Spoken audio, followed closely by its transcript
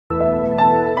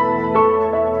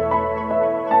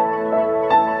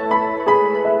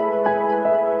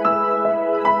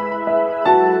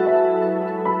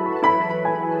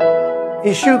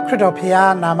Yeshu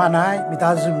Kritopia Namanai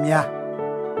Mitazumia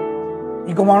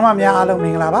Igomama Mia Alo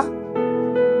Minglava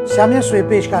Myint Swe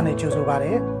page can it choose over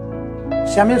it?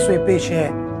 Myint Swe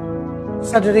page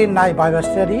Saturday night Bible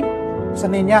study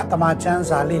Saninya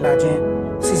Tamachanza Lila Jin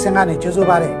Sisangani choose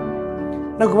over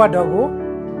it. Nogwa Dogo,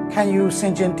 can you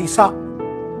sing in Tisa?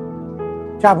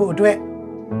 Jabu do it.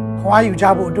 Why you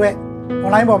jabu do it?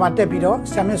 When I'm on my debido,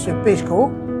 Myint Swe page go.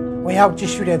 We have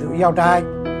just shoot it, you die.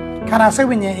 Can I say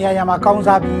when you are my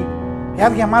Kaunzabi?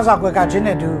 Yaga Mazaka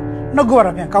Genedu, no go up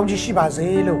and Kaunji Shiba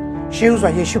Zelo, shoes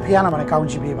where you should piano and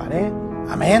Kaunji Bibare.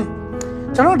 Amen.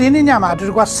 General Diniyama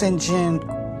to go singing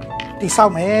the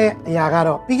Saume,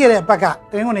 Yagaro, Pigere Baga,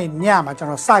 Tengoni Nyama,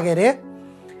 General Sagere.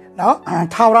 Now,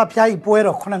 Taura Pia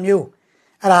Puero Conamu.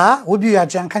 Ara, would be a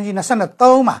Jankanjina Sana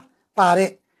Toma,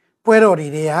 Pare, Puero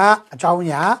Ria,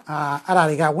 Jaunia,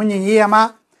 Arariga, winning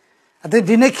Yama. The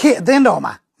dinner kid then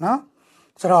doma, no?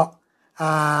 So,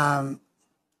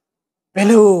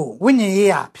 Belu, winning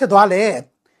year, Piedale,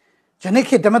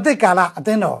 Janiki Dematecala,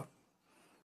 Adeno.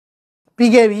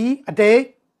 Bigavi, a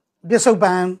day,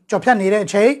 Bisoban, Jopianire,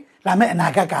 Che, Lame and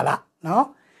Agagala,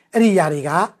 no? Eri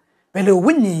Yariga, Belu,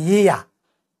 winning year.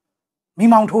 Me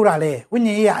Mount Hurale,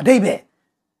 winning year, a day be.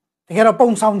 To get a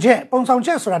bone sound jet,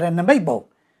 rather than a maple.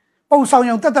 Bone sound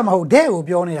young Tatamo, they will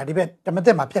be only a debate, the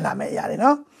Matema Pilame, you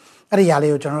know?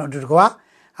 Ariale General Dugoa,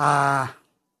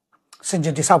 Saint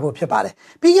Disabo Pipare.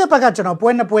 Piga Bagajano,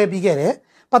 Buena Boy Bigere,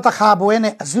 Pataka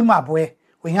Buene, Zuma Boy,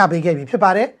 we have Bigabi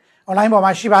Pipare, Olaimo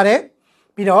Mashibare,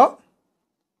 Bido,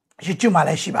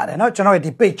 Shitumale Shibare, no, General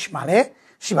Debate Male,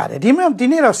 Shibare, Dimum,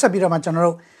 Dinero Sabiro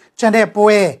General, Chande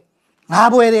Boy,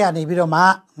 Nabuere and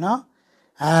Ibidoma, no,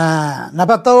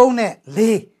 Nabatone,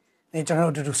 Lee, the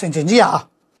General to Saint Gia.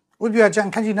 Would be a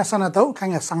Jankajina Sanato,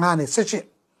 Kanga Sangani, such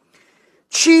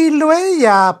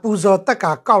Chiluea Puzo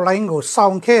Taka Kaulango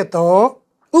Sound Keto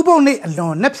Uboni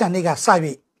alone Nepsaniga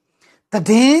Savi. The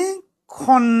Din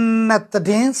Conat the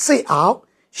Din say out,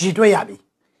 Jidwayabi.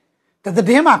 The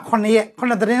Dema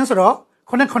Cona the Densoro,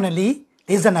 Conali,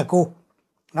 Lizanago.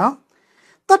 No?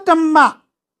 Tatama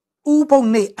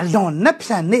Uboni alone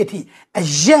Nepsaneti, a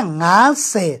young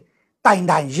say,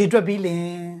 Dine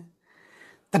Jidwabili.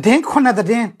 The Din Cona the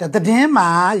Din, the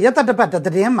Dema, yet the better the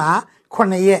Dema,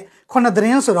 Conaye. Cona the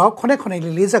Rensoro, Conecone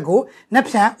Lisa go,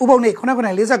 Nepsa, Ubone,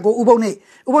 Conecone Lisa go, Ubone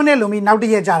Lumi, now the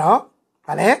Jaro,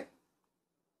 Vale?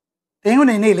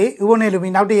 Tengone Nelly, Ubone Lumi,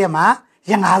 now the Ma,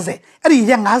 Yangaze, and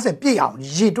Yangaze Pion,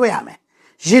 Jidwame,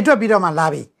 Jidwa Bidoma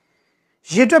Labi,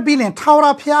 Jidwa Bilin,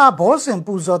 Taura Pia, Boss and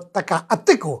Buzo Taka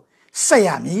Atiko,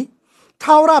 Sayami,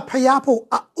 Taura Payapo,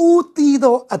 a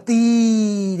Utido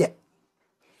Ati.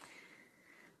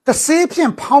 The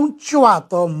sapien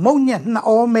punctuato, Monian, na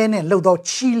all men and Lodo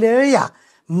Chilea,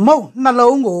 Mo,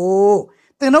 Nalongo,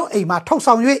 they know a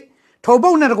matosang you,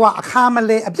 Tobo Nergua, a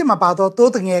camele, a bimabato,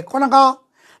 doting a conaga,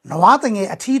 noating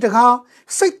a titaga,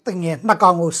 sitting it,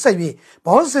 Nagango, Savi,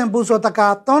 Boss and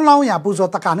Buzotaka, Don Lauya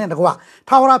Buzotakan and Gua,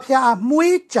 Taura Pia,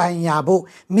 Mui Jayabu,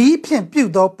 me pin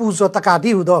budo, Buzotaka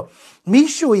diudo, me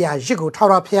shuya, Jigo,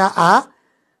 Taura Pia,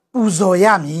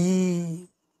 Buzoyami.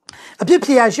 A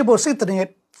pipia, Jibo sitting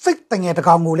it. Sitting at the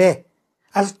Congole,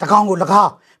 as the Congo the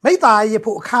car. May I ye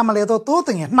put Camaleto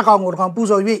toting it, Nagango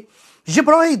Campuzo ye.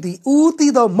 Jibroi the Uti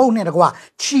the Monegua,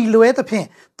 Chilue the pin,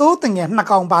 toting it,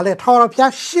 Nakang Ballet,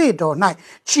 Taurapia shade or night,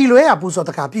 Chilue abuso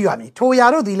the Capiani,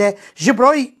 Toyaro dile,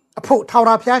 Jibroi a put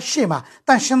Taurapia shima,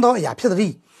 Tanshendo ya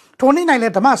Pidri. 29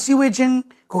 let the mass sewage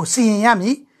go seeing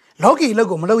Yami, Logi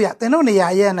logo Maloya,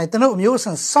 Tenonia, and I don't know Muse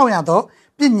and Soyado,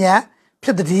 Pinya,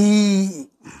 Pidri.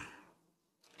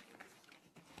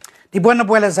 The buena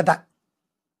buela zeta.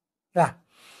 Yeah.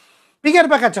 Bigger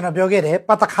Bacachano Biogere,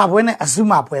 Patacabuene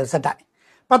Azuma Buel Zeta.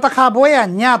 Patacaboya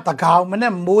Nyata Cow, Mene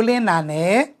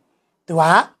Molinane,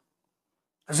 Dua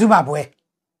Azuma Bue.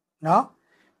 No?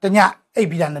 The Nya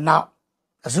Abidan now,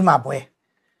 Azuma Bue.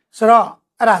 So,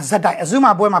 Ara Zeta,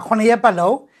 Azuma Bue Maconia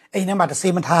Palo, a number the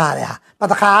same area,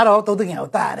 Patacaro, Toting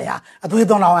out area, a do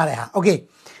don't know area. Okay.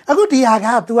 A good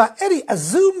Yaga to a Eri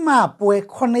Azuma Bue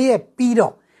Conia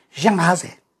Pido,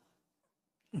 Jangaze.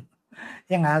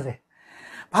 Yangaze.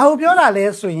 Paubiola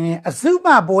leswing,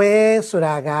 Azuma Boy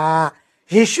Suraga,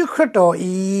 Yeshu Krito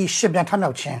e Shimna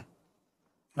Tamilchin.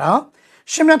 No?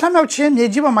 Shimna Tamilchin,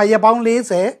 Yajiba Maya Bound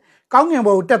Lazy,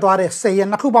 Gangabo Dadware say,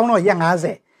 and Nakubano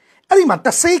Yangaze. Elima,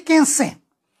 the second sin.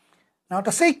 Now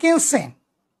the second sin.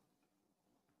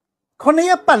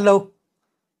 Conea Palo.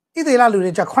 Idela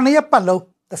Luja, Conea Palo,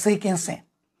 the second sin.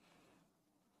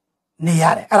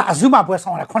 Niare, Azuma Boy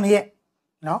on a Conea.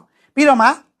 No?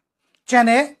 Piroma.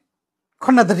 Jane,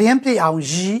 Cona the Riempi, our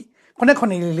G,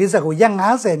 Conneconi Liza, young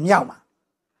as a meowma.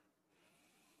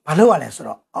 ဘာလို့ရလဲဆို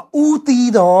တော့ဦး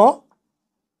သီးတော့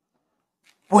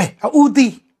ပွဲဦး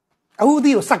သီး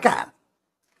ကိုစက္ကန့်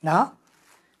နော်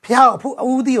ဖျား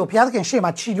ဦးသီးကိုဖျားသခင်ရှေ့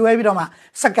မှာခြီလွဲပြီးတော့မှ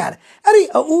စက္ကန့်အဲ့ဒီ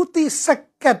ဦးသီးစက္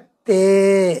ကန့်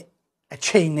တဲ့အ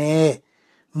ချိန်နဲ့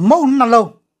မုံနှလုံး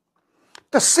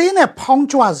တဆေးနဲ့ဖောင်း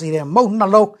ကြွစေတဲ့မုံနှ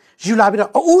လုံးယူလာပြီး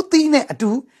တော့ဦးသီးနဲ့အတူ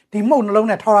ဒီမုံနှလုံး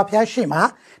နဲ့ထာဝရဘုရားရှေ့မှာ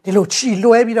ဒီလိုခြီ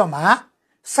လွဲပြီးတော့မှ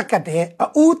စက္ကန့်တဲ့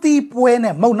ဦးသီးပွဲ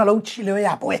နဲ့မုံနှလုံးခြီလွဲ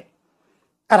ရပွဲ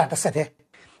အဲ့ဒါတစ်ဆက်တည်း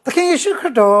သခင်ယေရှုခရ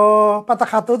စ်တော်ပတ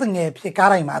ခါတိုးငယ်ဖြစ်ကား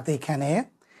တိုင်းမှာအသေးခံတယ်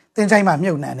သင်ချိုင်းမှာ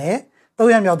မြုပ်နှံတယ်၃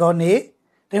ရက်မြောက်သောနေ့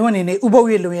ဒိဝန်နေဥပုပ်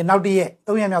ရလူရဲ့နောက်တည့်ရက်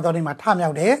၃ရက်မြောက်သောနေ့မှာထ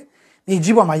မြောက်တယ်ဒီ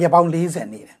ကြီးပေါ်မှာရက်ပေါင်း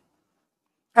40နေတယ်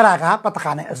အဲ့ဒါကပတ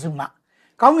ခါနဲ့အစုမ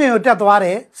ကောင်းငင်ကိုတက်သွားတ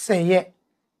ယ်10ရက်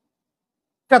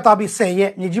တက်သွားပြီး10ရ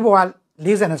က်မြေကြီးပေါ်က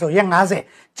40နဲ့ဆိုရက်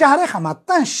50ကြာတဲ့ခါမှာတ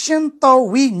န့်ရှင်းသော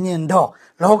ဝိညာဉ်တော်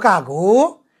လောကကို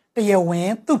တရားဝင်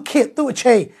သူ့ခေတ်သူ့အ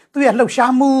ချိန်သူ့ရဲ့လှုပ်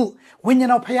ရှားမှုဝိညာဉ်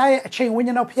တော်ဖခင်ရဲ့အချိန်ဝိ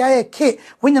ညာဉ်တော်ဖခင်ရဲ့ခေတ်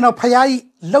ဝိညာဉ်တော်ဖခင်ရဲ့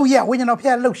လှုပ်ရက်ဝိညာဉ်တော်ဖခ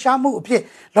င်လှုပ်ရှားမှုအဖြစ်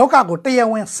လောကကိုတရား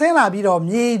ဝင်ဆင်းလာပြီးတော့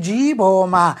မြေကြီးပေါ်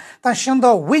မှာတန်ရှင်း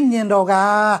သောဝိညာဉ်တော်က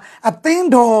အသင်း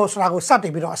တော်ဆိုတာကိုစတ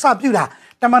င်ပြီးတော့အစပြုတာ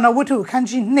တမန်တော်ဝတ္ထုအခန်း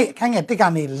ကြီး2အခန်းငယ်1က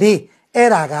နေ4အဲ့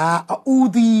ဒါကအဦး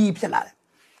သီးဖြစ်လာတယ်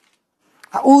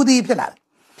အဦးသီးဖြစ်လာတယ်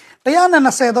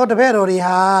120သောတပည့်တော်တွေ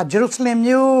ဟာဂျေရုဆလင်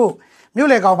မြို့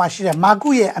လေကောင်မှာရှိတဲ့မာကု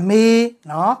ရဲ့အမေ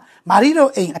နော်မာရီတို့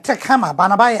အိမ်အထက်ခန်းမှာဘာ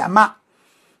နာဘရဲ့အမ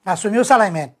ဆွေမျိုးဆက်လို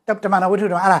က်မယ်တမန်တော်ဝတ္ထု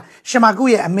တော်အဲ့ဒါရှမာကု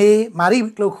ရဲ့အမေမာရီ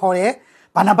လို့ခေါ်တဲ့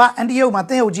ဘာနာဘအန်တီယုတ်မှာ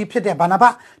သင်အုပ်ကြီးဖြစ်တဲ့ဘာနာဘ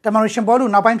တမန်တော်ရှင်ပေါလု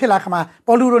နောက်ပိုင်းဖြစ်လာခါမှာ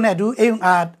ပေါလုတို့နဲ့အတူအိမ်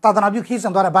သာသနာပြုခီးဆော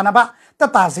င်သွားတဲ့ဘာနာဘတ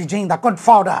က်တာစီချင်းဒါ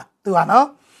confounder သူကနော်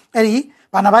အဲ့ဒီ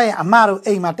ဘာနာဘရဲ့အမတို့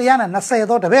အိမ်မှာ120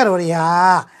သောတပည့်တော်တွေဟာ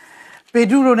ပေ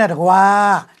တရုတို့နဲ့တကွာ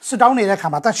ဆွတောင်းနေတဲ့ခါ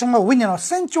မှာတန်ရှင်းသောဝိညာဉ်တော်ဆ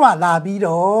င်းကြွလာပြီး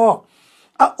တော့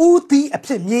ဦးသီးအဖြ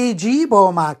စ်မြေကြီး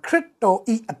ပေါ်မှာခရစ်တော်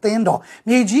ဤအသင်းတော်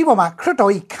မြေကြီးပေါ်မှာခရစ်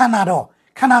တော်ဤခန္ဓာတော်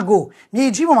ခန္ဓာကိုယ်မြေ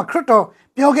ကြီးပေါ်မှာခရစ်တော်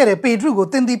ပြောခဲ့တဲ့ပေတရုကို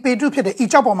သင်သည်ပေတရုဖြစ်တဲ့ဤ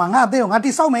ကြောက်ပေါ်မှာငါအသင်းကိုငါ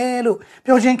တိဆောက်မယ်လို့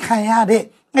ပြောခြင်းခံရတဲ့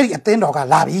အဲ့ဒီအသင်းတော်က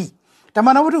လာပြီဓမ္မ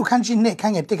တော်ဝတ္ထုခန်းကြီး2ခ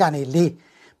န်းငယ်1ကနေ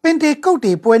4ပင်တေကုတ်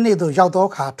တေပွဲနေ့သို့ရောက်သော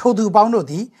အခါထိုသူပေါင်းတို့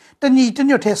သည်တညီတ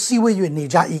ညွတ်ထဲစီဝေး၍နေ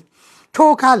ကြ၏ထို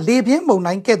အခါလေပြင်းမုန်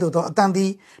တိုင်းကဲ့သို့သောအတန်သ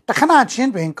ည်တခဏချ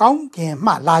င်းတွင်ကောင်းကင်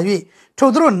မှလာ၍ထို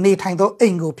သူတို့နေထိုင်သောအိ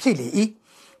မ်ကိုဖြည့်လေ၏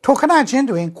ထိုခဏချင်း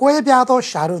တွင်ကွဲပြားသော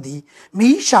ရှာတို့သည်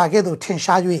မီးရှာကဲ့သို့ထင်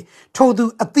ရှား၍ထိုသူ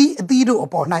အသီးတို့အ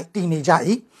ပေါ်၌တည်နေကြ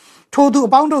၏ထိုသူအ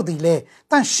ပေါင်းတို့သည်လည်း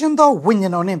တန်ရှင်းသောဝိညာ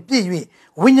ဉ်တော်နှင့်ပြည့်၍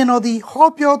ဝိညာဉ်တော်သည်ဟော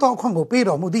ပြောသောအခွင့်ကိုပေး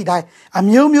တော်မူသည့်အတိုင်းအ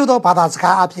မျိုးမျိုးသောဘာသာစ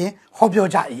ကားအပြင်ဟောပြော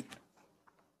ကြ၏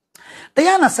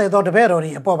120သောတပည့်တော်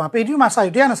တွေအပေါ်မှာပေတရုမှစ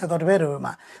ယူ120သောတပည့်တော်တွေ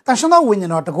မှာတန်ရှင်းသောဝိညာ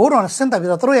ဉ်တော်တကိုးတော်နဲ့ဆင်းသက်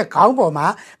ပြီးတော့သူတို့ရဲ့ခေါင်းပေါ်မှာ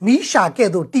မီးရှာကဲ့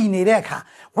သို့တည်နေတဲ့အခါ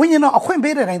ဝိညာဉ်တော်အခွင့်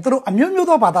ပေးတဲ့တိုင်းသူတို့အမျိုးမျိုး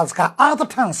သောဘာသာစကား other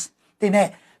tongues တွေနဲ့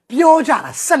ပြောကြ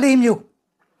တာ14မျိုး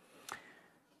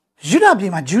ယူဒပြ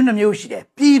ည်မှာဂျူး2မျိုးရှိတယ်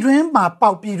ပြည်တွင်းမှာ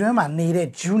ပြည်တွင်းမှာနေတဲ့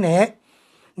ဂျူးနဲ့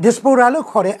diaspora လို့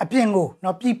ခေါ်တဲ့အပြင်ကို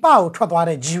နော်ပြည်ပကိုထွက်သွား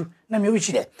တဲ့ဂျူး2မျိုး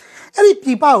ရှိတယ်အဲ့ဒီပြ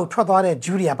ည်ပကိုထွက်သွားတဲ့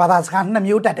ဂျူးတွေကဘာသာစကား2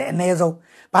မျိုးတတ်တယ်အနည်းဆုံး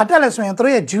ဘာတက်လဲဆိုရင်သူ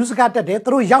တို့ရဲ့ဂျူးစကားတတ်တယ်သူ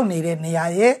တို့ရောက်နေတဲ့နေရာ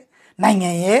ရဲ့နိုင်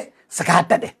ငံရဲ့စကား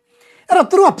တတ်တယ်အဲ့တော့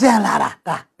သူတို့ကပြန်လာတာ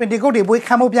ဒါပင်တေကုတ်တွေပွဲ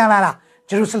ခံဖို့ပြန်လာတာ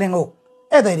ဂျေရုဆလင်ကို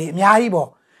ဧည့်သည်တွေအများကြီးပေါ့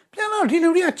ပြန်လာဒီလူ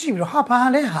တွေကကြည့်ပြီးတော့ဟာဘာ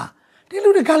လဲဟာဒီလူ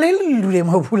တွေကလည်းလူတွေ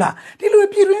မဟုတ်ဘူးလားဒီလူတွေ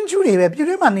ပြည်တွင်းဂျူးတွေပဲပြည်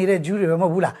တွင်းမှာနေတဲ့ဂျူးတွေပဲမဟု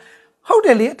တ်ဘူးလားဟုတ်တ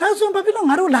ယ်လေအထားဆိုဘာဖြစ်လို့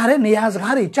ငါတို့လာတဲ့နေရာစ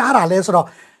ကားတွေကြားတာလဲဆိုတော့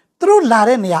သူတို့လာ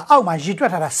တဲ့နေရာအောက်မှာရည်တွ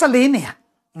က်ထားတာ14နေရာ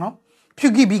နော်ဖြူ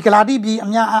ကီဘီဂလာတိဘီအ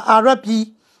များအာရဗ်ဘီ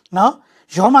နော်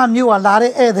ယောမမြို့ကလာ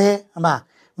တဲ့ဧည့်သည်အမ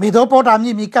မေသောပေါ်တာမြ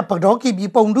စ်မြကပဒေါကီဘီ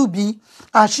ပုံတုဘီ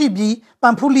အာရှိဘီပ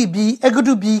န်ဖူလီဘီအဂ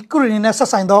ဒုဘီကုရနီနဲ့ဆက်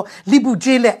ဆိုင်သောလိပု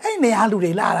ကျေးလက်အဲ့နေရာလူ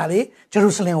တွေလာတာလေဂျေရု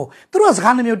ဆလင်ကိုသူတို့စ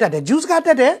ကားနှမျိုးတတ်တယ်ဂျူးစကားတ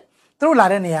တ်တယ်သူတို့လာ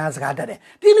တဲ့နေရာစကားတတ်တယ်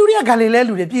ဒီလူတွေကဂါလိလဲ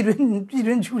လူတွေပြည်တွ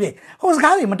င်းဂျူးတွေဟိုစ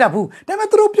ကားတွေမတတ်ဘူးဒါပေမဲ့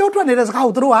သူတို့ပြောထွက်နေတဲ့စကား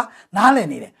ကိုသူတို့ကနားလည်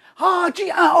နေတယ်ဟာကြ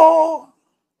ည်အော်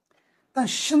တန်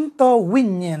ရှင်တော်ဝိ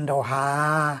ညာဉ်တော်ဟာ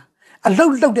အလု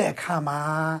တ်လုတ်တဲ့အခါမှာ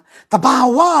တဘာ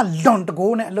ဝလွန်တ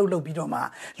ကိုးနဲ့အလုတ်လုတ်ပြီးတော့မှ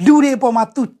လူတွေပေါ်မှာ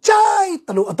तू ကြိုက်တ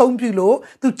ယ်လို့အသုံးပြုလို့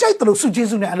तू ကြိုက်တယ်လို့ဆုကျေး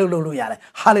ဇူးနဲ့အလုတ်လုတ်လို့ရတယ်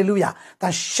ဟာလေလုယာဒါ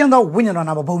ရှင်သောဝိညာဉ်တော်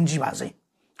နာမဘုန်းကြီးပါစေ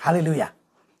ဟာလေလုယာ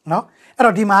နော်အဲ့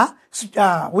တော့ဒီမှာ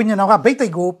ဝိညာဉ်တော်ကဗိတ်သိ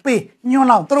က်ကိုပေးညွှန်း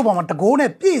လောက်သူတို့ပေါ်မှာတကိုး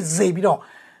နဲ့ပြည့်စေပြီးတော့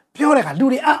ပြောတဲ့အခါလူ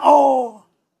တွေအော်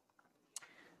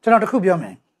ကျွန်တော်တခုပြောမ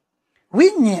ယ်ဝိ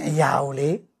ညာဉ်အရာကိုလေ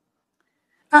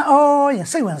အော်ရင်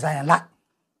စိတ်ဝင်စားရင်လိုက်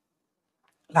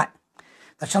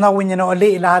တန်ရှင်တော်ဝိညာဉ်တော်အ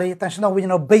လေးအလာတွေတန်ရှင်တော်ဝိညာ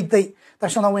ဉ်တော်ဗိတ်သိက်တ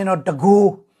န်ရှင်တော်ဝိညာဉ်တော်တကိုး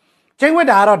ကျင်းဝတ်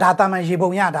တာကတော့ဒါတာမန်ရေ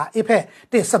ပုံရတာအဖက်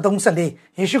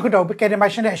173ယေရှုခရစ်တော်ကယ်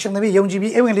တင်ပါရှင်တဲ့အရှင်သမီးယုံကြည်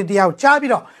ပြီးဧဝံဂေလိတရားကိုကြားပြီး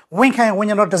တော့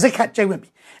ဝန်ခံဝိညာဉ်တော်တစ်စိတ်ခတ်ကျင်း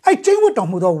ဝတ်ပြီးအဲ့ကျင်းဝတ်တော်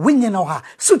မူ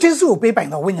သောဝိညာဉ်တော်ဟာဆုကျေးဇူးကိုပေး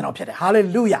ပိုင်သောဝိညာဉ်တော်ဖြစ်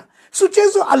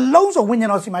တယ်ဟာလေလုယာဆုကျေးဇူးအလုံးစုံဝိညာဉ်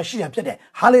တော်စီမှာရှိတာဖြစ်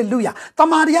တယ်ဟာလေလုယာတ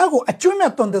မန်တရားကိုအကျွမ်းမဲ့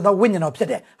တွင်တဲ့သောဝိညာဉ်တော်ဖြစ်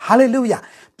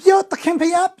တယ်ဟာလေလုယာပြောသ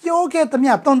ခင်ဖျားပြောခဲ့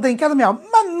သမျှတွင်တင်ခဲ့သမျှ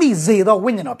မှတ်မိစေ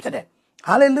သောဝိညာဉ်တော်ဖြစ်တယ်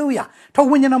ဟာလေလုယာ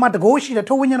ထိုဝိညာဉ်တော်မှာတကိုးရှိ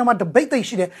တယ်ထိုဝိညာဉ်တော်မှာတပိတ်သိ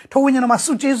ရှိတယ်ထိုဝိညာဉ်တော်မှာ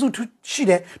ဆုကျေးဇူးရှိ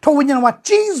တယ်ထိုဝိညာဉ်တော်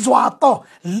မှာကြီးစွာ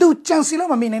သောလူကြံစီလို့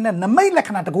မမြင်နိုင်တဲ့နမိတ်လက္ခ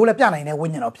ဏာတကိုးလည်းပြနိုင်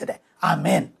တဲ့ဝိညာဉ်တော်ဖြစ်တယ်အာ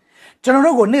မင်ကျွန်တော်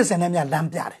တို့ကိုနေ့စဉ်နဲ့မြတ်လမ်း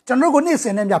ပြတယ်ကျွန်တော်တို့ကိုနေ့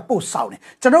စဉ်နဲ့မြတ်ပို့ဆောင်တယ်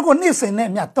ကျွန်တော်တို့ကိုနေ့စဉ်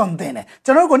နဲ့မြတ်တွင်တင်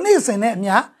တယ်ကျွန်တော်တို့ကိုနေ့စဉ်နဲ့မြ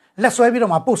တ်လက်ဆွဲပြီး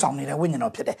တော့မှပို့ဆောင်နေတဲ့ဝိညာဉ်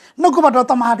တော်ဖြစ်တယ်နှုတ်ကပတ်တော်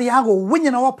တမန်တရား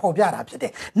ကိုဝိညာဉ်တော်ကဖော်ပြတာဖြစ်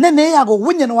တယ်နည်းနည်းရ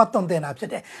ကိုဝိညာဉ်တော်ကတွင်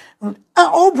တင်တာဖြစ်တယ်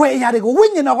အိုးဖွယ်အရာတွေ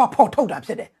ကိုဝိညာဉ်တော်ကဖော်ထုတ်တာဖြ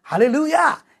စ်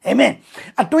တယ်ဟာလေလုယာအာမင်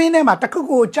အတွင်းထဲမှာတခုခု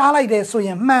ကိုကြားလိုက်တယ်ဆို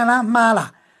ရင်မှန်လားမှား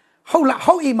လားဟုတ်လား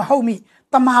ဟုတ်၏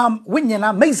မဟုတ်မိတ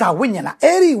မန်ဝိညာဉ်လားမိစ္ဆာဝိညာဉ်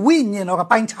လားအဲ့ဒီဝိညာဉ်တော်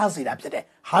ကပိုင်းခြားစေတာဖြစ်တယ်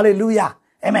ဟာလေလုယာ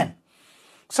အာ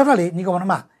မင်ဆိုတော့လေညီ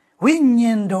ကောင်မဝိ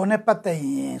ညာဉ်တော်နဲ့ပတ်သက်ရ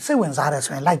င်စိတ်ဝင်စား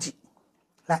တယ်ဆိုရင်လိုက်ကြ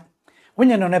ည့်လိုက်ဝိ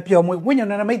ညာဉ်တော်နဲ့ပျော်မွေ့ဝိညာဉ်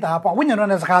တော်နဲ့မိသားပေါ့ဝိညာဉ်တော်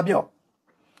နဲ့စ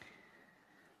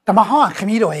ကားပြောဓမ္မဟော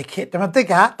ခမည်းတော်ရဲ့ခေတ်ဓမ္မ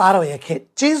သစ်ကသားတော်ရဲ့ခေတ်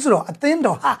ကျေးဇူးတော်အသင်း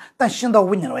တော်ဟာတန်ရှင်း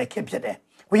သောဝိညာဉ်တော်ရဲ့ခေတ်ဖြစ်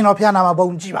တယ်ဝိညာဉ်တော်ဖျားနာမှာ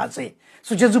ဘုံကြည့်ပါစေ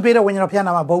ဆုကျေးဇူးပေး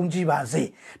တဲ့ဝိညာဉ်တော်ဖျားနာမှာဘုံကြည့်ပါစေ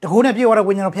တကိုးနဲ့ပြေဝ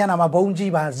တဲ့ဝိညာဉ်တော်ဖျားနာမှာ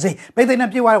ဘုံကြည့်ပါစေပိသိက်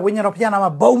နဲ့ပြေဝတဲ့ဝိညာဉ်တော်ဖျားနာ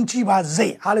မှာဘုံကြ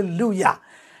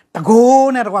ည့်ပါစေဟာလေလုယာတ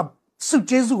ကိုးနဲ့တ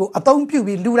ကွာဆုကျေးဇူးကိုအသုံး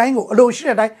ပြုပြီးလူတိုင်းကိုအလို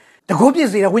ရှိတဲ့အတိုင်းတကိုးပြ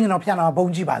ည့်စေတဲ့ဝိညာဉ်တော်ဖျားနာမှာဘုံ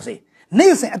ကြ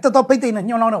ည့်ပါစေနေ့စဉ်အတတော်ပိသိက်နဲ့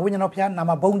ညှိုးလောင်းတဲ့ဝိညာဉ်တော်ဖျားနာ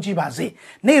မှာဘုံကြ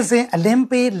ည့်ပါစေနေ့စဉ်အလင်း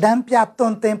ပေးလ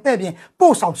မ်းပြတွင်တင်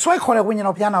ပဲ့ပြင်ပို့ဆောင်ဆွဲခေါ်တဲ့ဝိညာဉ်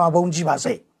တော်ဖျားနာမှာဘုံကြ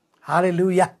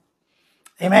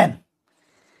ည့်ပါစေဟာလေလုယာအာမင်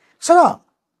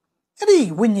ဆိုတော့အဲ့ဒီ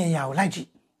ဝိညာဉ်ရာကိုလိုက်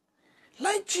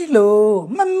ကြ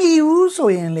ည့်လို့မမီဘူးဆို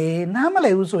ရင်လေနားမလ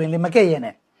ည်ဘူးဆိုရင်လေမကဲ့ရဲ့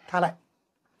နဲ့ထား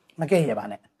လိုက်မကဲ့ရဲ့ပါ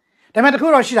နဲ့ဒါပေမဲ့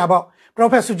တခုတော့ရှိတာပေါ့ပရော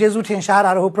ဖက်ဆုကျေးဇူး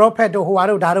ထင်ရှားတာတို့ပရောဖက်တို့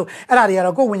ဟိုဟာတို့ဒါတို့အဲ့ဒါတွေက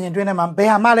တော့ကိုယ်ဝိညာဉ်တွင်းထဲမှာဘယ်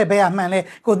ဟာမှလဲ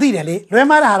ဘယ်ဟာမှန်လဲကိုသိတယ်လေလွဲ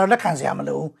မှားတာကတော့လက်ခံစရာမ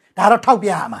လိုဘူးဒါတော့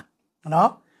ထောက်ပြရ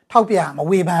မှာနော်ထောက်ပြရမှာ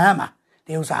ဝေဖန်ရ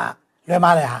မှာဒီဥစ္စာ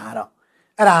လွဲမှားတဲ့ဟာ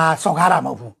ကတော့အဲ့ဒါစော်ကားတာမ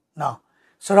ဟုတ်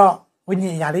ဘူးနော်ဆိုတော့ဝိညာ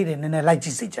ဉ်အရာလေးတွေနည်းနည်းလိုက်ကြ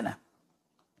ည့်စေချင်တယ်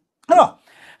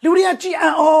အဲ့တော့လူတွေ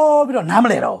ကကြည်အံ့ဩပြီးတော့နား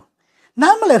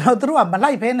မလဲတော့သူတို့က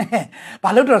မလိုက်ဖဲ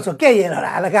နဲ့ဘာလို့တော့ဆိုကဲ့ရတော့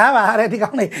တာအလကားပါတဲ့ဒီ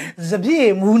ကောင်းလေးစပြ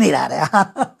ည့်မူးနေတာ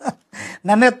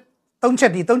တဲ့နာနဲ့3ချ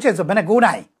က်ဆိုဘယ်နဲ့9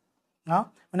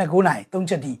နိုင်နော်ဘယ်နဲ့9နိုင်3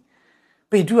ချက်ဒီ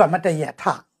ပေတူကမတ်တရက်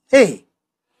ထဟေး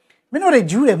မင်းတို့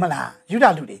တွေဂျူးတယ်မလားယူ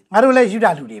ဒလူတွေငါတို့လည်းယူ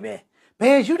ဒလူတွေပဲ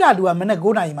ဘယ်ယူဒလူကမနဲ့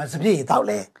9နိုင်မှာစပြည့်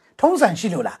တောက်လဲထုံးစံရှိ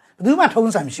လို့လားဘယ်သူမှ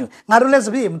ထုံးစံမရှိဘူးငါတို့လည်းစ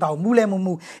ပြည့်မ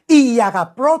တောက်မူလဲမူအီယာက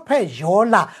ပရောဖက်ယော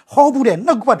လာဟောဘူး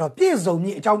တဲ့နှုတ်ကပတ်တော်ပြည့်စုံမြ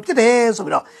ည်အကြောင်းဖြစ်တယ်ဆို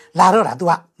ပြီးတော့လာတော့တာ तू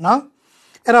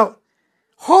ကနော်အဲ့တော့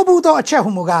ဟောဘူးသောအချက်ဟူ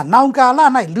မူကားနောင်ကာလ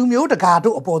၌လူမျိုးတကာ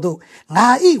တို့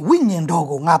အပေါ်သို့ငါဤဝိညာဉ်တော်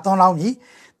ကိုငါသွန်းလောင်း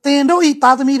မည်သင်တို့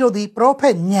ဤသားသမီးတို့သည်ပရောဖက်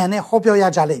ညံနဲ့ဟောပြော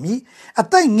ရကြလိမ့်မည်အ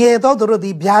သက်ငယ်သောသူတို့သ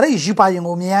ည်ဗျာဒိတ်ယူပါယုံ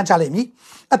ကိုမြင်ရကြလိမ့်မည်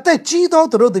အသက်ကြီး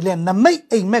သောသူတို့သည်လည်း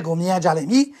နမိတ်အိမ်မက်ကိုမြင်ရကြလိ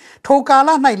မ့်မည်ထိုကာလ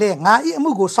၌လည်းငါဤအ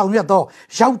မှုကိုဆောင်ရွက်သော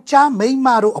ယောက်ျားမိန်းမ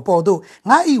တို့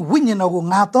အပေါ်သို့ငါဤဝိညာဉ်တော်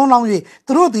ကိုငါသွန်းလောင်း၍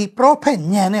သူတို့သည်ပရောဖက်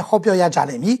ညံနဲ့ဟောပြော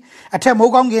ရကြလိမ့်မည်အ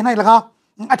ထက်မိုးကောင်းကင်၌၎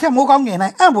င်းအထက်မိုးကောင်းကင်၌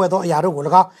အံ့ဘွယ်သောအရာတို့ကို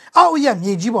၎င်းအောက်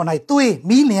ရက်မြေကြီးပေါ်၌သွေး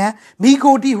မီးလျံ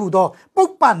မီးခိုးတိဟုသောပု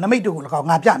ပ္ပနမိတ်တို့ကို၎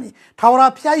င်းငါပြမည်ထာဝရ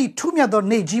ဘုရား၏ထူးမြတ်သော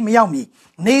နေ့ကြီးမ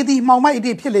ရောက်မီနေသည်မှောင်မိုက်အ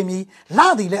တိဖြစ်လိမ့်မည်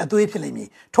လသည်လည်းအသွေးဖြစ်လိမ့်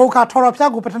မည်ထိုအခါထာဝရဘုရား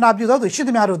ကိုပထနာပြုသောသူရှိ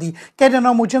သမျှတို့သည်ကဲတ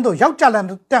တော်မူခြင်းသို့ရောက်ကြ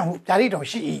လန်တန်ဟု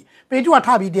ဗျာဒိတ်တော်ရှိ၏ပေတုကထ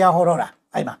ပြီးတရား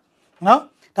ဟောတော့တာအဲ့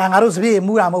မှာနော်ဒါငါတို့စပြ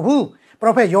ည့်မူတာမဟုတ်ဘူးပ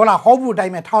ရောဖက်ယောလာဟောဖို့အတို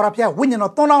င်းပဲထာဝရဘုရားဝိညာဉ်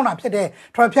တော်သွန်းလောင်းတာဖြစ်တယ်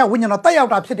ထာဝရဘုရားဝိညာဉ်တော်တက်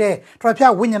ရောက်တာဖြစ်တယ်ထာဝရဘု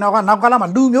ရားဝိညာဉ်တော်ကနောက်ကလာ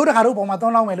မှာလူမျိုးတကာတို့ပေါ်မှာသွ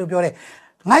န်းလောင်းမယ်လို့ပြော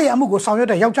တယ်ငါရဲ့အမှုကိုဆောင်ရွက်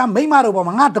တဲ့ယောက်ျားမိန်း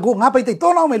မတို့ပေါ်မှာငါ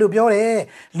တကူငါပိတ်သိသွန်းလောင်းမယ်လို့ပြောတယ်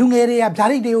လူငယ်တွေကဗျာ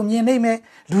ဒိတ်တွေကိုမြင်နေ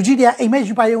မယ်လူကြီးတွေကအိမ်မက်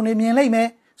ယူပါယုံတွေမြင်လိုက်မယ်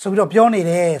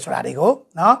ဆိုပြီးတော့ပြောနေတယ်ဆိုတာတွေ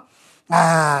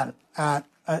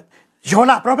ကိုနော်ယော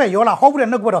လာပရောဖက်ယောလာဟောဖို့တဲ့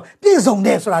နှုတ်ကတော့ပြည့်စုံ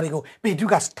တယ်ဆိုတာတွေကိုပေတု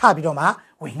ကထပြီးတော့မှ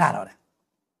ဝင်ငှတော့တယ်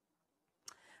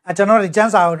ကျွန်တော်ဒီကျမ်း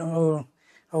စာ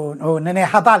ဟိုနည်းန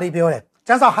ည်းဟာတာလေးပြော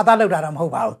တယ်ကျမ်းစာဟာတာလောက်တာတော့မဟု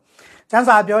တ်ပါဘူးကျမ်း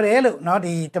စာပြောတယ်လို့เนา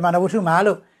ะဒီတမန်တော်ဝတ္ထု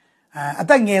မှာလို့အ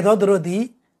သက်ငယ်သောသူတို့သည်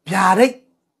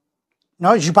ဗျာဒိတ်เ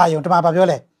นาะယူပါယုံတမန်ဘာပြော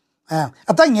လဲ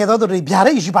အသက်ငယ်သောသူတွေဗျာ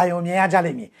ဒိတ်ယူပါယုံမြင်ရကြ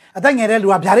လိမ့်မည်အသက်ငယ်တဲ့လူ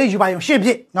ကဗျာဒိတ်ယူပါ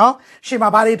ယုံရှေ့ဖြစ်เนาะရှေ့မှာ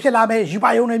ဘာ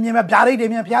တွေဖြစ်လာမဲယူပါယုံတွေမြင်မဲ့ဗျာဒိတ်တွေ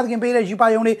မြင်ဘုရားသခင်ပေး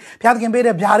တဲ့ယူပါယုံတွေဘုရားသခင်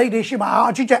ပေးတဲ့ဗျာဒိတ်တွေရှေ့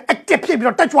မှာအချစ်ချက် active ဖြစ်ပြီး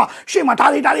တော့တက်ကြွရှေ့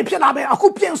မှာဒါတွေဖြစ်လာမဲ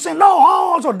အခုပြင်ဆင်လို့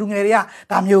ဟောဆိုလူငယ်တွေ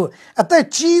ကဒါမျိုးအသက်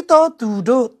ကြီး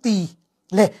သောသူတို့သည်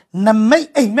လေ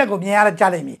နမိတ်အိမ်မက်ကိုမြင်ရကြ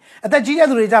လိမ့်မည်အသက်ကြီး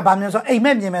တဲ့သူတွေကြဘာမျိုးဆိုအိမ်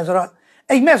မက်မြင်မယ်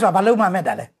ဆိုတော့အိမ်မက်ဆိုတာဘာလို့မှမက်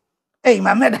တာလဲအိမ်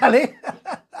မမက်တာလေ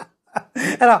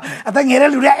အဲ့တော့အသက်ငယ်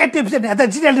တဲ့လူတွေ active ဖြစ်နေအသက်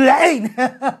ကြီးတဲ့လူတွေအိမ်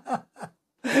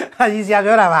ဟာ ကြီးစရာ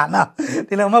ပြောတာပါနော်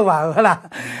ဒီလိုမဟုတ်ပါဘူးဟုတ်လား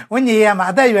ဝိညာဉ်ရေးမှာ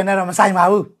အသက်အရွယ်နဲ့တော့မဆိုင်ပါ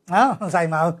ဘူးနော်မဆိုင်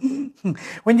ပါဘူး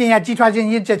ဝိညာဉ်ရေးကြီးထွားခြင်း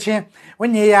ရင့်ကျက်ခြင်းဝိ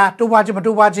ညာဉ်ရေးတိုးပွားခြင်းမ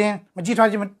တိုးပွားခြင်းမကြီးထွား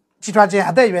ခြင်းကြီးထွားခြင်း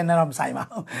အသက်အရွယ်နဲ့တော့မဆိုင်ပါ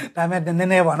ဘူးဒါပေမဲ့န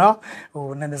ည်းနည်းပေါ့နော်ဟို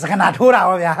နည်းနည်းစကနာထိုးတာ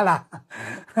ပါဗျာဟုတ်လား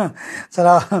ဆို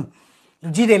တော့လူ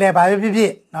ကြီးတွေလည်းဘာဖြစ်ဖြ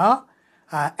စ်နော်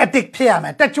ethic ဖြစ်ရမ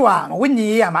ယ်တက်ကြွရမယ်ဝိညာဉ်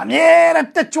ရေးရမှာအမြဲတမ်း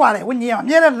တက်ကြွတယ်ဝိညာဉ်ရေးမှာအ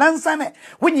မြဲတမ်းလန်းဆန်းတဲ့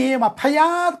ဝိညာဉ်ရေးမှာ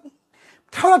ဖျား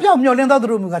ထာဝရပြောင်းမျောလင်းသောသူ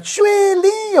တို့မျိုးကရွှေလ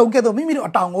င်းရုံကဲ့သို့မိမိတို့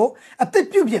အတောင်ကိုအသက်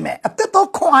ပြုပြင်မယ်အသက်တော့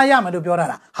ခွန်အားရမယ်လို့ပြောတာ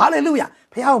ဟာလေလုယာ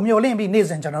ဖျားကိုမျောလင်းပြီးနေ့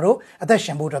စဉ်ကျွန်တော်တို့အသက်ရှ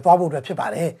င်ဖို့အတွက်သွားဖို့အတွက်ဖြစ်ပါ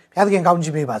တယ်ဘုရားသခင်ကောင်း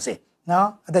ချီးပေးပါစေနော်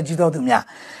အသက်ကြီးတော်သူများ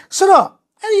ဆိုတော့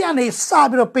အဲ့ဒီကနေစ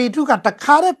ပြီးတော့ပေတုကတ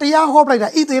ခါတည်းတရားဟောပလိုက်တာ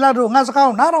ဣသေလတို့ငါစကား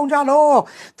ကိုနားထောင်ကြလို့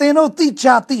သင်တို့သိကြ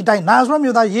သိတိုင်းနာဇရက်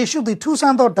မြို့သားယေရှုသည်ထူးဆ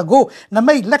န်းသောတကုတ်န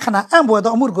မိတ်လက္ခဏာအံ့ဘွယ်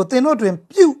သောအမှုကိုသင်တို့တွင်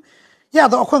ပြုရ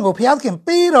သောအခွင့်ကိုဘုရားသခင်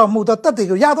ပေးတော်မူသောတသက်တွေ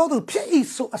ကိုရသောသူဖြစ်၏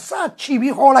ဆိုအစချီ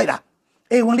ပြီးဟောလိုက်တာ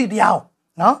အေဝံလိတရား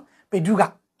နော်ပေတုက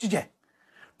ကြည့်ကြ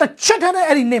တစ်ချက်တည်းနဲ့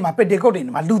အဲ့ဒီနေ့မှာပေတေကုတ်တွေ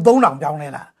မှာလူ3000ပြောင်းလဲ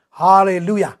လာဟာလေ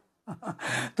လုယာ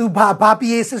သူဘာ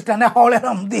PA system နဲ့ဟောလဲ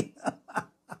တော့မသိ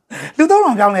လူ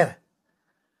3000ပြောင်းလဲ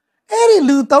အဲ့ဒီ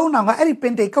လူ3000ကအဲ့ဒီပ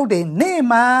င်တေကုတ်တွေနေ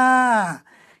မှာ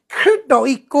ခရစ်တော်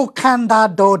ဤကိုခန္ဓာ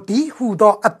တော်ဒီဟူ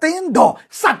သောအသင်းတော်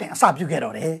စတင်အစပြုခဲ့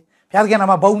တော်တယ်ဘုရားသခင်နာ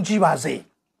မဘုန်းကြီးပါစေ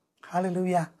ဟာလေလု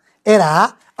ယာအဲ့ဒါ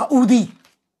အူဒီ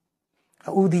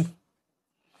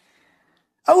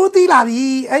လာပြီ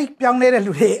အဲ့ပြောင်းလဲတဲ့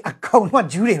လူတွေအကုန်လုံး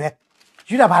ဂျူးတွေပဲ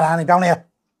ယူဒဘာသာနဲ့ပြောင်းလဲ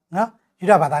နော်ယူ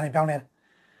ဒဘာသာနဲ့ပြောင်းလဲ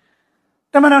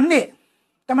တမန်တော်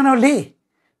2တမန်တော်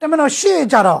4တမန်တော်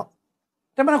8ကြတော့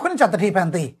တမန်တော်9ကြတတိပန်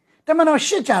သေးတမန်တော်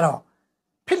8ကြတော့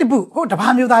ဖိလိပ္ပုဟိုတဘာ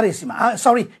မျိုးသားတွေစီမှာ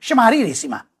sorry ရှမာရိတွေစီ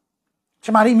မှာရှ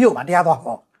မာရိမြို့မှာတရားတော်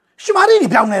ဟောရှမာရိတွေ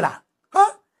ပြောင်းလဲတာဟာ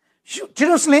ဂျေ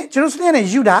ရုဆလင်နဲ့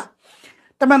ယူဒ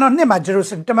တမန်တော်2မှာဂျေရုဆ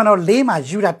လင်တမန်တော်4မှာ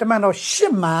ယူဒတမန်တော်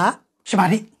8မှာရှမာ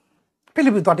ရိဖိလိ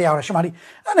ပ္ပုတော်တရားဟောရှမာရိ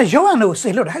အဲ့ဒါယောဟန်တို့ဆေ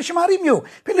လွတ်တယ်ရှမာရိမြို့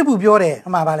ဖိလိပ္ပုပြောတယ်အ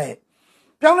မှားပါလေ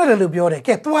ပြောင်းလဲတယ်လို့ပြောတယ်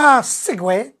ကဲသွားစစ်ကွ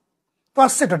ယ်သွား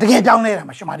စစ်တော့တကယ်ပြောင်းလဲတာ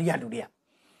မှာရှမာရိယလူတွေက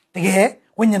တကယ်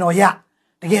ဝိညာဉ်တော်ရ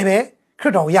တကယ်ပဲခရ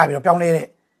စ်တော်ကိုရပြီးတော့ပြောင်းလဲတဲ့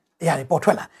အရာတွေပေါ်ထွ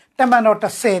က်လာတမန်တော်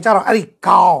10ကျတော့အဲ့ဒီ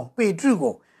ခေါင်းပေတရု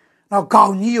ကိုနော်ခေါ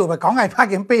င်းကြီးကိုပဲခေါင်းကင်ဖ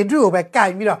ခင်ပေတရုကိုပဲက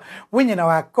င်ပြီးတော့ဝိညာဉ်တော်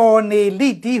ကကော်နေလိ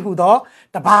တီဟူသော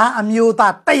တပါးအမျိုး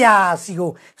သား100စီ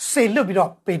ကိုဆေလွတ်ပြီးတော့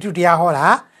ပေတရုတရားဟောတာ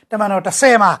တမန်တော်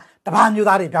10မှာတပါးမျိုး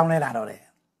သားတွေပြောင်းလဲလာတော့တယ်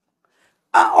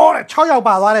အော်6ယောက်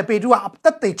ပါသွားတယ်ပေတရုကအသ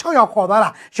က်သေး6ယောက်ခေါ်သွားတာ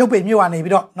ရုပ်ပေမြို့ကနေ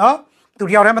ပြီးတော့နော်သူ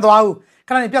တယောက်တည်းမသွားဘူးခ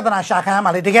ဏနေပြဿနာရှာခံရ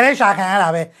မှာလေတကယ်လည်းရှာခံရတာ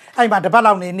ပဲအဲ့မှာတပတ်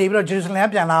လောက်နေပြီးတော့ဂျေရုဆလင်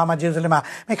ပြန်လာအောင်မှာဂျေရုဆလင်မှာ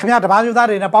ခင်ဗျားတပါးမျိုးသား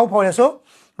တွေနဲ့ပေါက်ဖော်ရဲဆို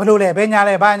ဘလို့လဲဘယ်ညာ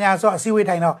လဲဘာညာဆိုအစည်းအဝေး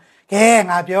ထိုင်တော့ကဲ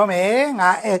ငါပြောမယ်ငါ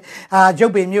ရု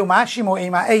ပ်ပေမြို့မှာရှီမိုအိ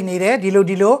မ်မှာအိတ်နေတယ်ဒီလို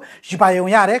ယူပါယုံ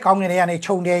ရတယ်ကောင်းငင်တွေကနေ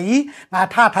ခြုံတယ်ကြီးငါ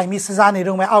ထထိုင်ပြီးစစားနေ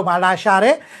တော့မယ်အောက်မှာလာရှာတ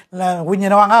ယ်ဝိညာ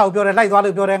ဉ်တော်ကငါ့ကိုပြောတယ်လိုက်သွား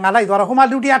လို့ပြောတယ်ငါလိုက်သွားတော့ဟိုမှာ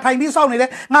လူတရားထိုင်ပြီးစောင့်နေတယ်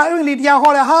ငါအင်္ဂလိပ်တရား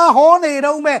ဟောတယ်ဟာဟောနေ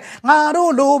တော့မယ်ငါ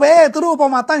တို့လိုပဲသူတို့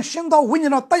ပေါ်မှာတန်ရှင်းသောဝိညာ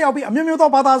ဉ်တော်တက်ရောက်ပြီးအမျိုးမျိုးသော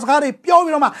ဘာသာစကားတွေပြော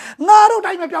ပြီးတော့မှငါတို့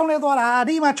တိုင်းမပြောင်းလဲသွားတာ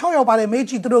ဒီမှာ6ယောက်ပါတယ်မေး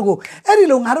ကြည့်သူတို့ကိုအဲ့ဒီ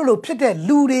လိုငါတို့လိုဖြစ်တဲ့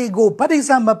လူတွေကိုဗတ္တိ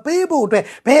ဇံမပေးဖို့အတွက်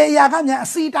ဘယ်အရာကများအ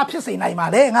စီအတာဖြစ်စေနိုင်ပါ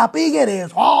လဲငါပေးခဲ့တယ်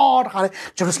ဟောတခါလေ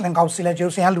ဂျေရုဆလင်ကောင်စီလေဂျေရု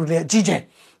ဆလင်ကလူတွေအကြီးကျယ်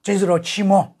ကျေးဇူးတော်ချီး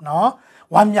မွမ်းနော်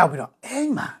ဝမ်းမြောက်ပြီးတော့အိ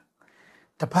မ်မှာ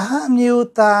တပန်းမျိုး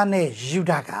သားနဲ့ယူ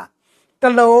ဒကတ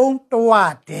လုံးတဝ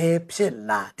တည်းဖြစ်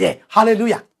လာတယ်ဟာလေလု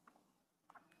ယာ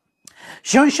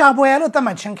ယွန်ရှာပွဲလို့တတ်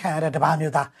မှတ်ခြင်းခံရတဲ့တပန်း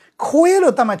မျိုးသားခွေး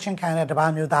လို့တတ်မှတ်ခြင်းခံရတဲ့တပ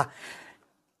န်းမျိုးသား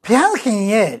ဘုရားခင်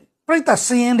ရဲ့ပြိတ္တစ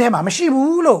င်းထဲမှာမရှိ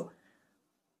ဘူးလို့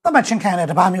တတ်မှတ်ခြင်းခံရတဲ့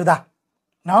တပန်းမျိုးသား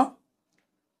နော်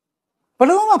ဘ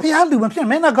လို့မှဖျားလူမဖြစ်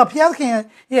မင်းကဖျားခင်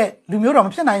ရဲ့လူမျိုးတော်မ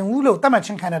ဖြစ်နိုင်ဘူးလို့တတ်မှတ်ချ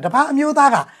င်းခံတယ်တပါးအမျိုး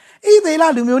သားကဣသေလ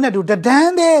လူမျိုးနဲ့တူတဒ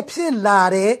န်းတည်းဖြစ်လာ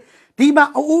တဲ့ဒီမှာ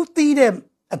အူးသီးတဲ့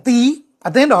အ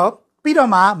သင်းတော်ပြီးတော့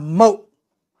မှမုတ်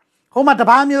ဟိုမှာတ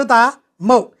ပါးမျိုးသား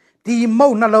မုတ်ဒီမု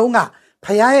တ်နှလုံးက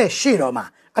ဖျားရဲ့ရှေ့တော်မှာ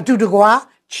အတူတကွာ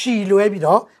ခြီလွဲပြီး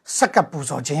တော့စက္ကပ်ပူ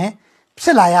ဇော်ခြင်းဖြ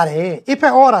စ်လာရတယ်အေဖ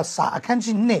က်ဩရစာအခန်း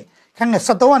ကြီး2ခန်းငယ်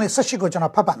73ကနေ78ကိုကျွန်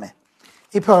တော်ဖတ်ပါမယ်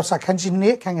အေဖက်ဩရစာအခန်းကြီး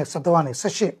2ခန်းငယ်73ကနေ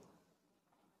78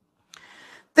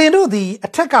သင်တို့သည်အ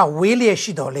ထက်ကဝေးလျက်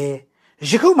ရှိတော်လေ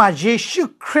ယခုမှယေရှု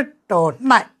ခရစ်တော်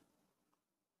၌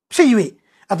ဖြစ်၍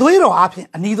အသွေးတော်အဖင်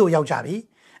အနည်းသို့ရောက်ကြပြီ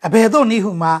အဘယ်သို့နည်း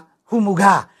ဟုမူ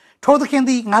ကားထိုသခင်သ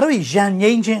ည်ငါတို့၏ရန်ငြိ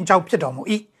မ်းခြင်းအကြောင်းဖြစ်တော်မူ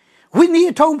၏ဝိနည်း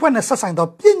အထုံးဖွဲ့နှင့်ဆက်ဆိုင်သော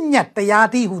ပြည့်ညတ်တရား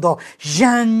တည်းဟုသောရ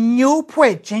န်ညိုး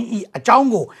ဖွဲ့ခြင်း၏အကြောင်း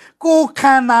ကိုခ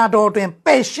န္ဓာတော်တွင်ပ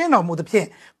ယ်ရှင်းတော်မူသဖြင့်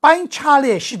ပိုင်းခြားလျ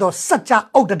က်ရှိသောစัจ जा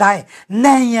အုတ်တိုင်း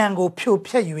နံရံကိုဖြို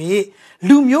ဖျက်၍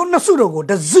လူမျိုးနှစ်စုတို့ကို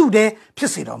တစုတည်းဖြ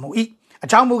စ်စေတော်မူ၏အ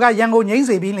ကြောင်းမူကားရန်ကိုငြိမ်း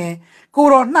စေပြီးလျှင်ကို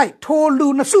တော်၌ထိုလူ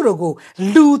နှစ်စုတို့ကို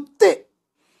လူသစ်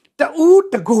တူး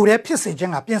တကိုယ်တည်းဖြစ်စေခြ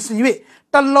င်းကပြင်ဆင်၍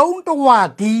 တလုံးတဝ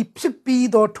ဒီဖြစ်ပြီး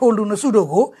တော့ထိုလူနစုတို့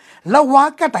ကိုလက်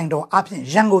ဝါးကတ်တိုင်တော်အပြင်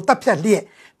ရန်ကိုတပ်ဖြတ်လျက်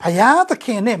ဘုရားသခ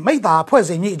င်နှင့်မိသားဖွဲ့စ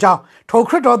ည်းမည်အကြောင်းထိုခ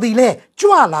ရစ်တော်သည်လည်း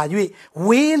ကြွလာ၍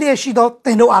ဝေးလျက်ရှိသောသ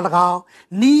င်တို့အား၎င်း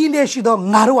နီးလျက်ရှိသော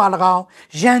ငါတို့အား၎င်း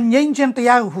ယံငိမ့်ခြင်းတ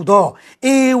ရားဟုသော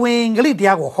ဧဝံဂေလိတ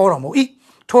ရားကိုဟောတော်မူ၏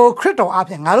ထိုခရစ်တော်အ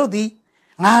ပြင်ငါတို့နှ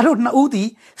စ်ဦးသည်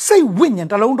စိတ်ဝိညာဉ်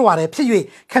တလုံးတဝတည်းဖြစ်၍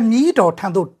ခမည်းတော်ထံ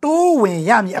သို့တိုးဝင်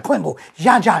ရမည်အခွင့်ကိုရ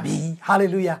ကြပြီဟာလေ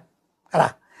လုယာ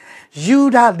ဟဲ့ယူ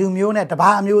ဒလူမျိုးနဲ့တ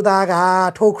ပါးအမျိုးသားက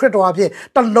ထိုခရစ်တော်အဖြစ်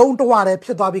တလုံးတဝတည်းဖြ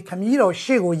စ်သွားပြီးခမည်းတော်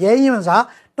ရှေ့ကိုရဲရင်စွာ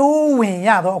တိုးဝင်ရ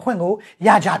သောအခွင့်ကိုရ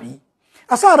ကြပြီ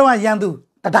အစတော့ရန်သူ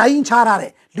တတိုင်းချထား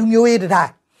တဲ့လူမျိုးရေးတတို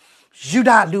င်းယူ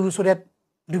ဒလူဆိုတဲ့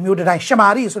လူမျိုးတတိုင်းရှမာ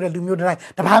ရိဆိုတဲ့လူမျိုးတတိုင်း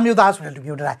တပါးမျိုးသားဆိုတဲ့လူ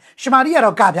မျိုးတတိုင်းရှမာရိက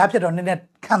တော့ကပြားဖြစ်တော့နည်းနည်း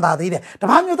ခံတာသေးတယ်တ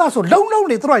ပါးမျိုးသားဆိုလုံး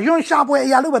လေသူတို့ရွံရှာပွဲအ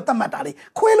ရာလို့ပဲသတ်မှတ်တာလေ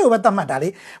ခွဲလို့ပဲသတ်မှတ်တာလေ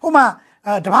ဟိုမှာ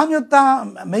တပါးမျိုးသား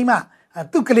မိမ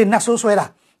သူ့ကလေးနတ်ဆိုးဆွဲတာ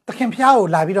သခင်ဖျားကို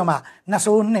လာပြီးတော့မှနတ်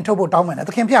ဆိုးနှင်ထုတ်ဖို့တောင်းမယ်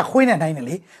သခင်ဖျားခွေးနဲ့နိုင်တယ်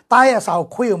လေတားရဲ့အစာကို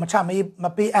ခွေးကိုမ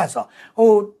ပေးအပ်ဆိုဟို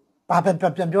ဘာပြန်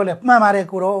ပြောလဲမှန်ပါတယ်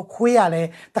ကိုတော့ခွေးရလဲ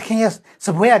သခင်ရဲ့စ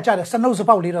ပွဲကကြတယ်စနှုတ်စ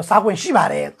ပေါက်လေးတော့စားခွင့်ရှိပါ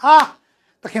တယ်ဟာ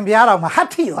သခင်ဖျားတော်မှာဟတ်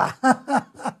ထီလား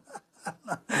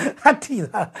ဟတ်ထီ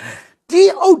လားဒီ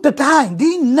အုတ်တိုင်း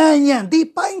ဒီနန်ရန်ဒီ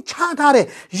ပိုင်းခြားထားတဲ့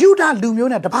ယူဒလူ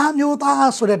မျိုးနဲ့တပါးမျိုးသား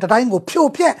ဆိုတဲ့တိုင်းကိုဖြို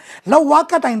ဖျက်လောက်ဝါ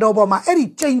ကတိုင်တော်ပေါ်မှာအဲ့ဒီ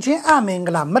ကြိမ်ချင်းအမင်္ဂ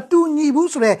လာမတူညီဘူး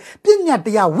ဆိုတဲ့ပြည့်ညတ်တ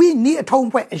ရားဝိနည်းအထုံး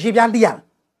ဖွဲ့အရေးပြားလိရမယ်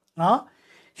နော်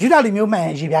ယူဒလူမျိုးမှန်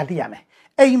အရေးပြားလိရမယ်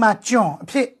အိမ်မှာကျွန်းအ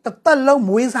ဖြစ်တစ်သက်လုံး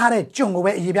မွေးစားတဲ့ကျွန်းကို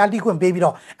ပဲအရေးပြားလိခွင့်ပေးပြီး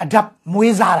တော့အဒပ်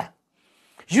မွေးစားတာ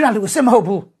ယူဒလူအစ်စ်မဟုတ်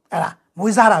ဘူးအဲ့ဒါ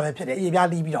မွေးစားတာပဲဖြစ်တယ်အရေးပြား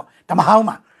လိပြီးတော့ဓမ္မဟောင်း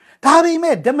မှာဒါပေ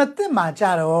မဲ့ဓမ္မသစ်မှာကြ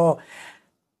တော့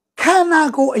ခန္ဓာ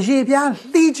ကိုယ်အရေးပြား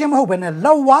လှီးခြင်းမဟုတ်ဘဲနဲ့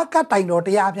လောက်ဝါကတိုင်တော်တ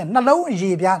ရားအဖြစ်နှလုံးအ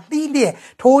ရေးပြားလှီးလျက်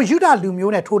ထိုယူဒလူ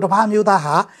မျိုးနဲ့ထိုတပါးမျိုးသား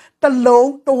ဟာတ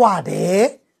လုံးတဝတည်း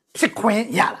ဖြစ်ခွင့်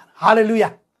ရတာဟာလေလုယာ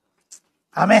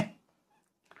အာမင်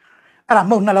အဲ့ဒါ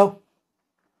မဟုတ်နှလုံး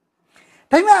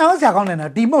ဒါမှမဟုတ်ဆရာကောင်းတယ်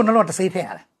နော်ဒီမဟုတ်နှလုံးတစ်စေးထည့်ရ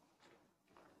တယ်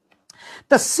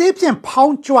တစ်စေးဖြင့်ဖော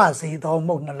င်းကြွစေသောမ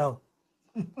ဟုတ်နှလုံး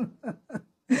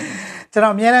ကျွန်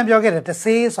တော်အများအားပြောခဲ့တယ်တစ်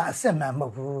စေးဆိုတာအစစ်မှန်မဟု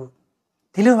တ်ဘူး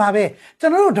ဒီလိုပါပဲကျွ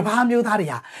န်တော်တို့တပါးမျိုးသားတွေ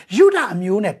ဟာယူဒအ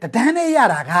မျိုးနဲ့တဒန်းနဲ့ရ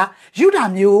တာကယူဒ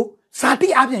မျိုးဇာတိ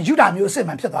အပြင်ယူဒမျိုးအစစ်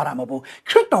မှန်ဖြစ်သွားတာမဟုတ်ဘူး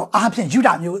ခရစ်တော်အပြင်ယူဒ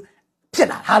မျိုးဖြစ်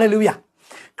လာဟာလေလုယာ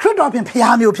ခရစ်တော်အပြင်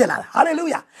ဖျားမျိုးဖြစ်လာတာဟာလေလု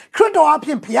ယာခရစ်တော်အပြ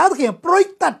င်ဖျားသခင်ပရိ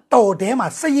သတ်တော်ထဲမှာ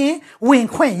စရင်ဝင်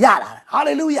ခွင့်ရလာတာဟာ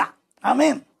လေလုယာအာမ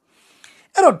င်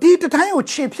အဲ့တော့ဒီတတိုင်းကို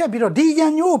ခြေဖြတ်ပြီးတော့ဒီရ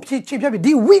န်ညိုးကိုခြေဖြတ်ပြီး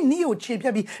ဒီဝိနည်းကိုခြေဖြ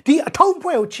တ်ပြီးဒီအထုံး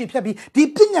ဖွဲ့ကိုခြေဖြတ်ပြီးဒီ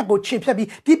ပညာကိုခြေဖြတ်ပြီး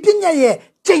ဒီပညာရဲ့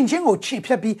ကျင့်ချင်းကိုခြေ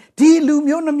ဖြတ်ပြီးဒီလူ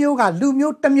မျိုးနှမျိုးကလူ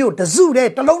မျိုးတစ်မျိုးတစုတ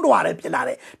ည်းတစ်လုံးတဝတည်းဖြစ်လာတ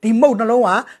ယ်ဒီမုတ်နှလုံးက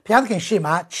ဘုရားသခင်ရှေ့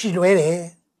မှာခြီလွဲတယ်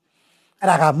အဲ့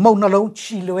ဒါကမုတ်နှလုံး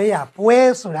ခြီလွဲရပွဲ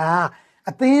ဆိုတာ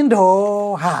အသင်း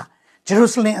တော်ဟာဂျေရု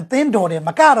ဆလင်အသင်းတော်တွေမ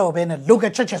ကတော့ဘဲနဲ့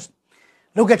local churches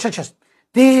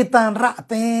ဒေသန္တရအ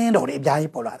သင်းတော်တွေအများ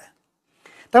ကြီးပေါ်လာတယ်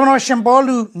တမန်တော်ရှင်ပေါ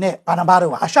လုနဲ့ဘာနာဘာ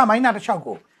တို့ကအရှမိုင်းနာတစ်ချောက်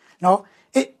ကိုနော်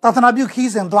သာသနာပြုခီး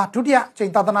စဉ်သွားဒုတိယအချိ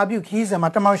န်သာသနာပြုခီးစဉ်မှာ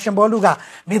တမန်တော်ရှင်ပေါလုက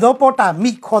မေသောပေါတာ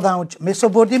မိခေါ်တန်မေဆို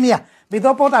ပိုတေးမီးယားမေ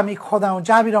သောပေါတာမိခေါ်တန်ကို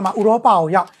ကြားပြီးတော့မှဥရောပကို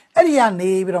ရောက်အဲ့ဒီကနေ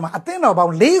ပြီးတော့မှအသင်းတော်ပေါ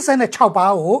င်း46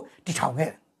ပါးကိုတည်ထောင်ခဲ့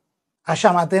တယ်အာရှ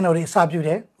မှာအသင်းတော်တွေအစပြုတ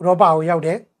ယ်ဥရောပကိုရောက်တ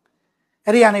ယ်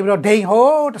အဲ့ဒီကနေပြီးတော့ဒိန်ဟို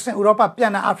တဆင့်ဥရောပပြ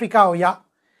န်လာအာဖရိကကိုရောက်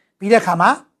ပြီးတဲ့အခါမှာ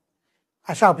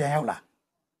အာရှပြန်ရောက်လာ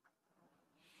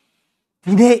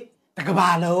ဒီနေ့တကဘာ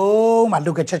လုံးမှာ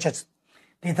local churches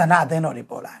ဒီသနာအသင်းတော်တွေ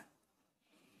ပေါ်လာ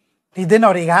ဒီသင်း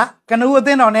တော်တွေကကနဦးအသ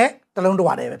င်းတော်နဲ့တလုံးတဝ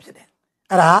တည်းပဲဖြစ်တယ်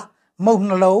အဲ့ဒါမုတ်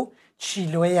နှလုံးခြီ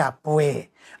လွဲရပွဲ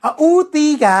အဦး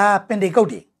သီးကပင်တေကုတ်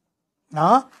တွေ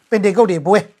နော်ပင်တေကုတ်တွေ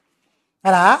ပွဲ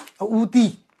အဲ့ဒါအဦး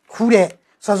သီးခူးတဲ့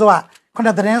စောစောကခုန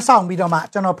သတင်းဆောင်ပြီးတော့မှ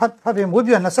ကျွန်တော်ဖတ်ပြဝိပ္ပ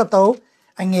ယ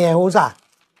23အငယ်ဟိုးစား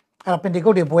အဲ့ဒါပင်တေကု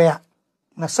တ်တွေပွဲက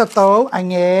23အ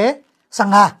ငယ်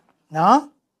15နော်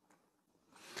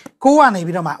ကိုကနေ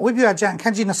ပြီးတော့မှဝိပ္ပယကျမ်းခ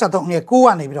န်းကြီး23ငယ်ကိုက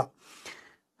နေပြီးတော့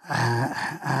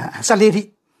14ထိ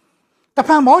တဖ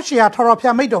န်မောရှေဟာထော်တော်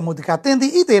ဖျားမိတ်တော်မူသည်ကသင်သ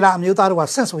ည်ဣသေလအမျိုးသားတို့က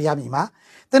ဆင့်ဆိုရမည်မှာ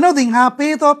သင်တို့သည်ငါ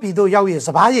ပေးသောပြည်သို့ရောက်၍စ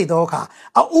ပားရိတ်သောအခါ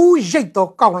အူးရိတ်သော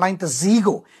ကောက်လိုင်းတစ်စီး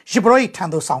ကိုယေဘရဟိထံ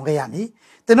သို့ဆောင်ခဲ့ရမည်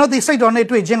သင်တို့သည်စိတ်တော်နှင့်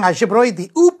တွေ့ခြင်းကယေဘရဟိသည်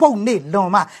ဥပုပ်နှင့်လွန်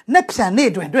မှနက်ဖြန်နှ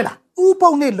င့်တွင်တွေ့လားဥပု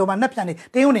ပ်နှင့်လွန်မှနက်ဖြန်နှင့်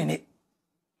တင်းုံနေနှင့်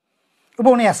ဥ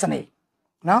ပုပ်နှင့်ကစနေ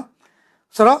နော်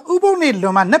ဆိုတော့ဥပုပ်နေ့လွ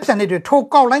န်မှာနက်ဖြန်နေ့တွေထို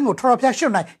ကောက်လိုင်းကိုထော်တော်ဖျားရှု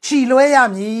ပ်နိုင်ခြီလွဲရ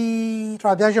မည်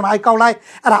ထော်တော်ဖျားရှုပ်မှာအဲကောက်လိုင်း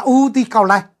အဲ့ဒါဦးသီးကောက်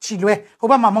လိုင်းခြီလွဲဟို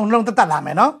ဘက်မှာမုံလုံးတက်လာမ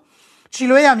ယ်နော်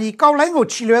Chiloyami, Kaulango,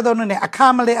 Chiloyadon, a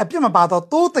camele, a pimabado,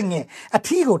 Toting, a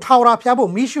tigo, Taura, Piabo,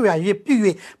 Mishua,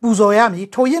 Pue, Buzoyami,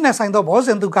 Toyena signed the Bos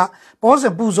and Duca, Bos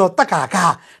and Buzo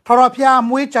Takaka, Torapia,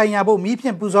 Muechayabo,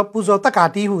 Mipian Buzo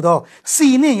Takati, Hudo,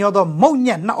 Sini, Yodo,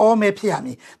 Monian, all me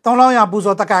piami, Toloya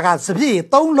Buzo Takaka, Sabi,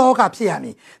 Don Loka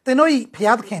piami, the Noi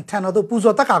Piatkin, Tanado,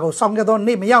 Buzo Takako, Songadon,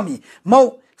 name Yami,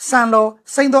 Mo. Sanlo,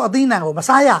 Saint Adina,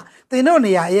 Messiah, they know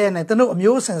near and the no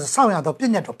amusing sound of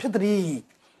Pinya to Pitri.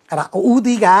 Ara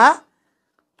Udiga,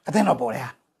 a ten of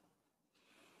Borea.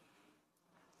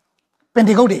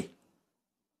 Pentigodi.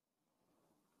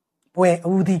 Boy,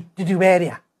 Udi, did you wear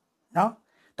ya? No?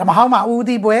 The Mahama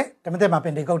Udi boy, the Madama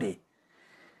Pentigodi.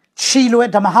 Chilo,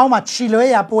 the Mahama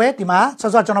Chiloya poetima,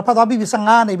 so such on a Padabi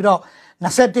Sangani, bro,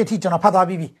 Nasette teach on a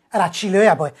Padabi, and a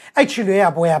Chiloya boy, a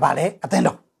Chiloya boy ballet,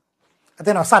 attendo.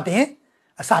 Then I sat in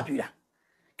a sapula.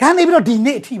 Can't even be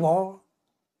native or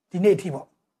the native.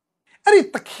 I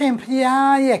did the camp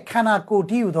here, cannot go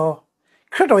dudo.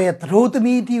 Critoy road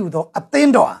me dudo, a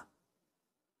tendo.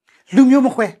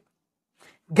 Lumiumque,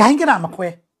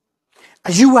 Ganganamaque, a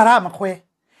Juaramaque,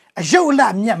 a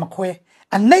Jola Miamaque,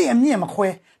 a Nayam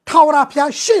Miamaque, Taura Pia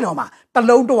Shiroma, the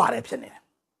low door epson.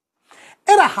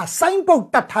 Era has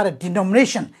signboard that had a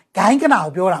denomination,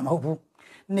 Gangana, Bioram Hobu.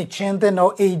 Nichen then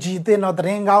or AG then or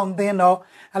drink out then or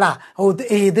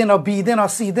A then or B then or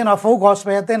C then or Fogos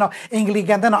then or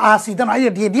Anglican then or RC then or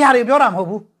Diary Bioram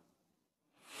Hobu.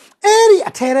 Eri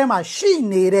a terema she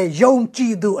needed young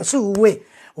Chidu a suwe.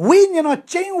 When you know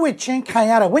chain with chain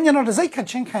kayara, when you know the Zaka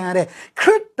chain kayara,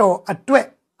 crypto a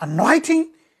duet,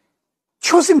 anointing,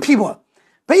 choosing people.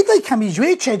 But they can be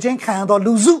rich and kind or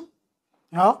luzu.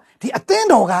 No, the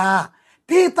attendoga,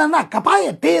 data na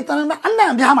kapaya, data na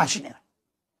anam machine.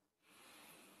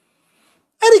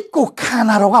 Erico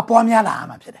Canaroga Pomia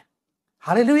Lama.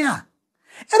 Hallelujah.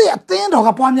 Eri attend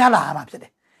of Pomia Lama.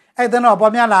 I don't know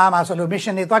Pomia Lama, so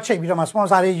mission is what shape you must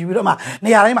sponsor you.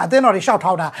 Nearima, then or shout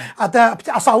out at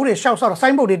the Saudi shouts or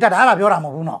symbol that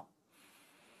Arabioramo.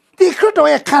 The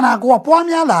Cruto Canago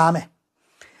Pomia Lame.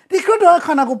 The Cruto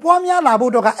Canago Pomia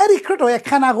Labodoga, Eri Cruto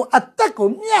Canago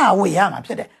Ataco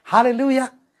Miawayama.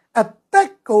 Hallelujah.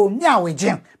 Ataco Miawi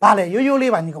Jim. Vale, you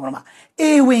live on Nicolama.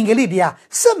 A wingelidia,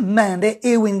 some man de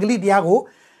a wingelidiago,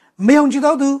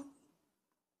 Meongido.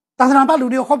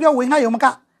 Tanabalu, hope your wing, I am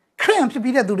cramp to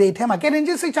be there today, Tema, getting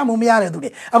just 6 Mumia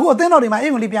today. I go then or in my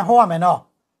English home and all.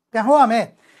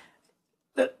 Piahome.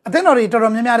 Then or it or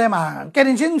Miarema,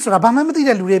 getting jins or a Bamamati,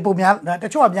 the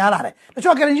Choa Miara. The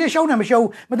Choa getting show them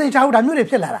show, but they child and Murray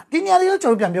Pillar. Didn't you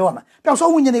tell Bioma?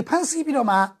 Pelso when you pansy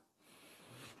Piloma.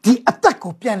 The attack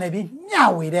of Pianabi,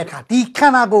 Yawi Deca, the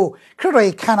Canago,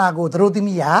 Cure Canago,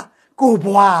 Drodimia, go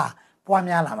bois,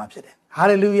 Poamia Lama.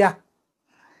 Hallelujah.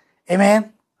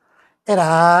 Amen.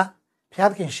 Era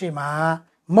Piatkin Shima,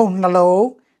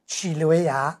 Monalo,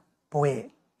 Chiloya, Poe.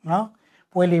 No?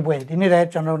 Poeli Way, the near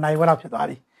general Naiwala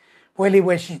Pidabi. Poeli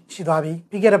Way Shidabi,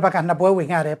 Pigera back and the boy we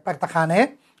had a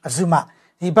Pactacane, Azuma,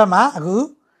 Ibama,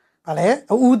 Agu, Pale,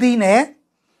 Udine,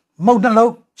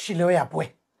 Monalo, Chiloya Poe.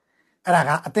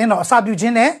 Raga, attendo, Sabu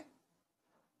Gene,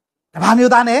 the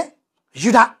Hamudane,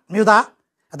 Juda, Muda,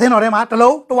 attendo Rema, the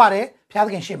low, the ware,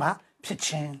 Piatkin Shima,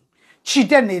 pitching.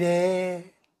 Cheated needed.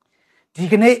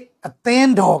 Dignate,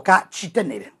 attendo, got cheated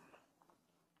needed.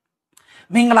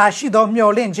 Mingla Shido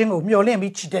Mjolin Jingo Mjolin be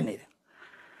cheated needed.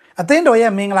 Attendo, yeah,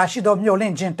 Mingla Shido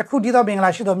Mjolin Jin, the Kudido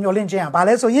Mingla Shido Mjolin Jin,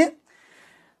 Baleso ye.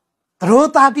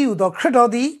 Trota diudo,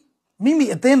 Credodi, Mimi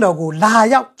attendo go,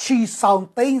 lie out, cheese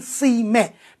sound, thing, see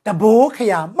me. The book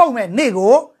here, moment,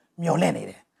 nego,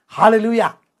 Mjolin.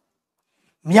 Hallelujah.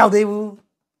 Miao devu.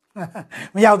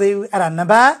 Miao devu, at a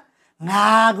number.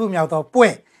 Nagu miao to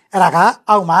pue. Eraga,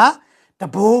 auma, the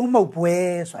boom mo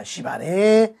pue, so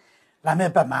shibare. La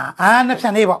mepama, and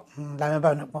Nepsaneva. La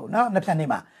mepano, no,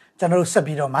 Nepsanema. General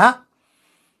Sabidoma.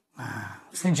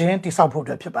 Sinjin, the South Port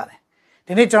of Pibare.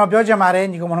 The nature of your Jamare,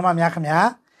 Nicomonoma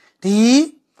Yakamia.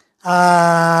 The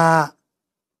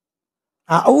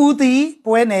Udi,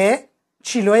 Puene,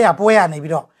 Chiloya, Puea,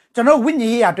 Nibido. General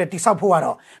Winnie after the South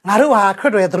Puaro. Narua,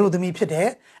 Credit through the me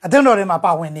pite. I don't know him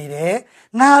about when needed.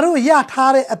 Naru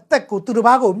Yatare attack to the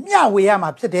bago,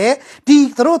 Miawayama pite. Di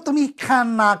throw to me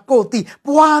cana go the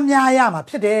Puamiayama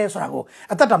pite, Sarago.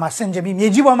 At that time I send me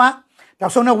Mijibama.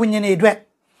 There's no winning a duet.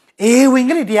 A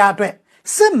wingly diadre.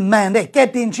 Some man they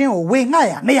get in chin wing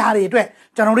aya, neari duet.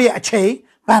 Generally a che,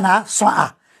 bana,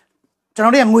 swa.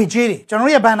 Generally a muijiri,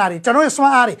 generally a banari, generally a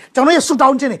swari, generally a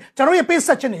sudownjini, generally a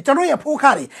pisachini, generally a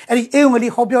pokari, and the early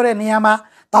hobby niama,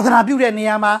 Tadana beauty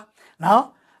niama.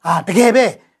 No? The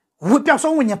gebe, whip your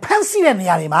song when you pansy and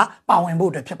yarima, bowing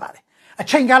boot at Pipari. အ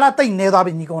ချိန်ကာလတိတ်နေသွား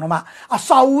ပြီညီကောင်တို့အ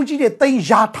စာအုပ်ကြီးတွေတိတ်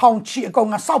ရာထောင်ချီအကောင်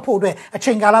ကစောက်ဖို့အတွက်အ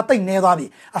ချိန်ကာလတိတ်နေသွားပြီ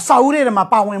အစာအုပ်တွေမှာ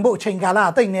ပါဝင်ဖို့အချိန်ကာလ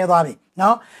တိတ်နေသွားပြီ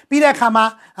နော်ပြီးတဲ့အခါမှာ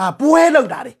ပွဲလောက်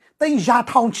တာတွေတိတ်ရာ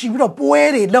ထောင်ချီပြီးတော့ပွဲ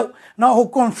တွေလောက်နော်ဟို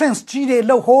conference ကြီးတွေ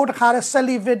လောက်ဟိုတခါတဲ့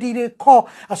celebrity တွေခေါ်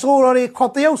အစိုးရတွေ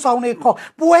ခေါ်တရုတ်ဆောင်တွေခေါ်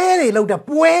ပွဲတွေလောက်တဲ့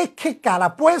ပွဲခေတ်ကာလ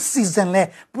ပွဲ season လဲ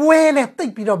ပွဲလဲတိ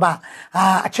တ်ပြီးတော့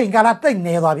အချိန်ကာလတိတ်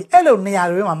နေသွားပြီအဲ့လိုနေရာ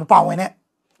တွေမှာမပါဝင်နဲ့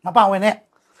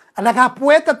အလကား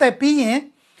ပွဲတက်ပြီးရင်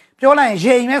ပြောလိုက်ရင်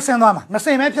ရေအိမ်နဲ့ဆင်းသွားမှာမစ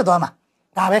င်မဲဖြစ်သွားမှာ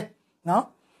ဒါပဲနော်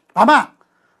ဘာမှ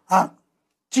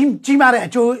ကြီးမားတဲ့အ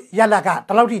ကျိုးရလက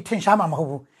ဒီလောက်ထိထင်ရှားမှာမဟုတ်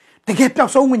ဘူးတကယ်ပျော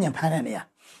က်ဆုံးဝိညာဉ်ဖမ်းတဲ့နေရာ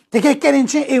တကယ်ကယ်တင်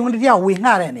ခြင်းအိမ်ဝင်တရားဝေငှ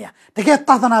တဲ့နေရာတကယ်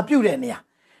သာသနာပြုတဲ့နေရာ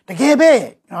တကယ်ပဲ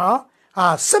နော်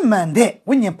စစ်မှန်တဲ့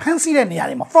ဝိညာဉ်ဖမ်းဆီးတဲ့နေရာ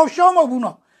တွေမှာ for sure မဟုတ်ဘူး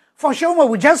နော် for sure မဟုတ်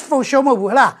ဘူး just for sure မဟုတ်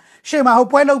ဘူးဟလားရှေ့မှာဟို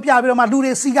ပွဲလုံးပြပြီးတော့မှလူ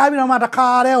တွေစီကားပြီးတော့မှတခါ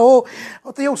တည်း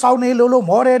ဟိုတရုတ်ဆောင်နေလို့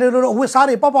မော်ဒယ်တွေလို့ဝစ်စား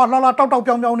တွေပေါ့လှတောက်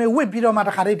ပြောင်းနေဝစ်ပြီးတော့မှတ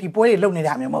ခါတည်းဒီပွဲတွေလုပ်နေ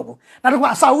တာမျိုးမဟုတ်ဘူးနောက်တစ်ခု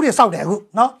အစာအုပ်တွေစောက်တယ်အခု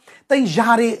နော်တိတ်ယာ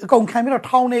တွေအကုန်ခံပြီးတော့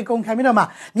ထောင်းနေအကုန်ခံပြီးတော့မှ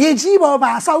မြေကြီးပေါ်မှာ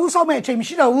အစာအုပ်စောက်မဲ့အချိန်မ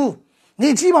ရှိတော့ဘူးနေ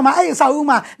ကြီးပေါ်မှာအဲ့အစာအုပ်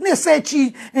မှာနှစ်ဆယ်ချီ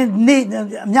နေ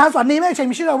အများစွာနေမဲ့အချိန်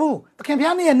မရှိတော့ဘူးတခင်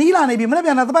ဖျားနေရနီးလာနေပြီမနေ့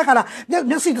ပြန်တော့တပတ်ခါလာ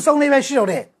မျက်စိတစ်စုံလေးပဲရှိတော့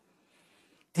တယ်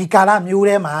ဒီကာလမျိုး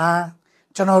ထဲမှာ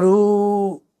ကျွန်တော်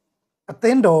တို့အသ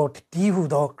င်းတော်ဒီဟု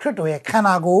သောခရစ်တော်ရဲ့ခန္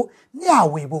ဓာကိုမျှ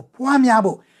ဝေဖို့ပွားများ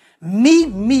ဖို့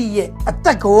မိရဲ့အသ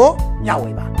က်ကိုမျှ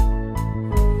ဝေပါ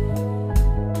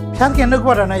ဖြတ်ခင်နှုတ်ကပ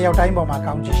တ်တော်နဲ့ရောက်တိုင်းပေါ်မှာ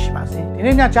ကောင်းချီးရှိပါစေဒီ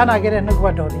နေ့ညကြားနာခဲ့တဲ့နှုတ်ကပ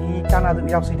တ်တော်ဒီကြားနာသူ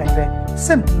ရောက်စီတိုင်းပဲစ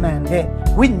စ်မှန်တဲ့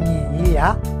ဝိညာဉ်ရေးရာ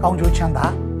ကောင်းကျိုးချမ်းသာ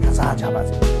ခံစားကြပါ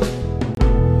စေ